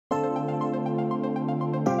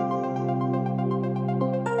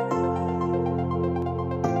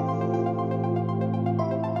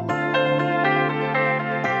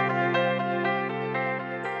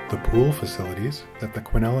pool facilities at the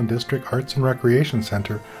Quesnel and District Arts and Recreation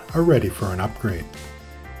Centre are ready for an upgrade.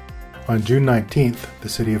 On June 19th, the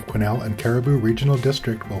City of Quesnel and Cariboo Regional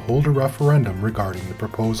District will hold a referendum regarding the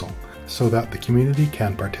proposal, so that the community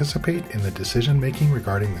can participate in the decision-making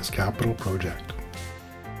regarding this capital project.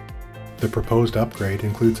 The proposed upgrade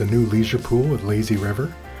includes a new leisure pool with lazy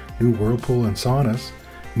river, new whirlpool and saunas,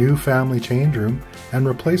 new family change room, and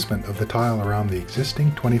replacement of the tile around the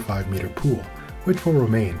existing 25-meter pool, which will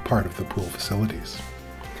remain part of the pool facilities.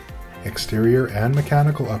 Exterior and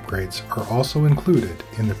mechanical upgrades are also included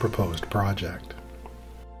in the proposed project.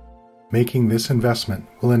 Making this investment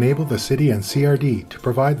will enable the City and CRD to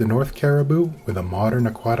provide the North Cariboo with a modern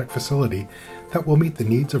aquatic facility that will meet the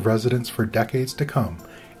needs of residents for decades to come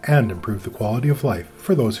and improve the quality of life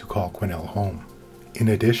for those who call Quesnel home. In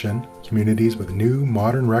addition, communities with new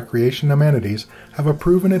modern recreation amenities have a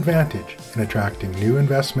proven advantage in attracting new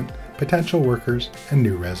investment, potential workers, and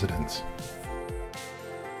new residents.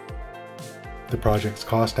 The project's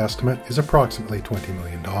cost estimate is approximately $20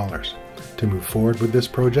 million. To move forward with this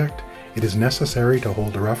project, it is necessary to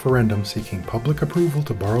hold a referendum seeking public approval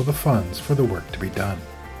to borrow the funds for the work to be done.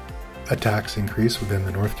 A tax increase within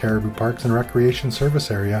the North Cariboo Parks and Recreation Service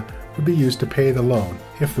area would be used to pay the loan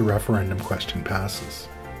if the referendum question passes.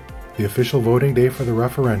 The official voting day for the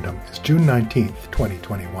referendum is June 19,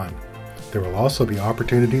 2021. There will also be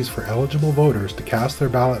opportunities for eligible voters to cast their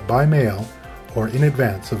ballot by mail or in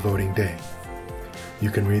advance of voting day. You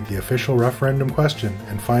can read the official referendum question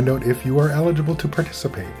and find out if you are eligible to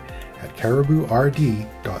participate at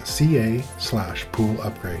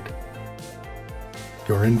cariboord.ca/poolupgrade.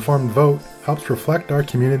 Your informed vote helps reflect our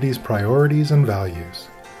community's priorities and values.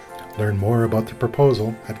 Learn more about the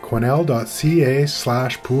proposal at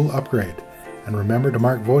quesnel.ca/poolupgrade, and remember to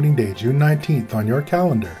mark voting day June 19th on your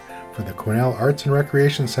calendar for the Quesnel Arts and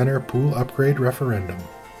Recreation Centre Pool Upgrade Referendum.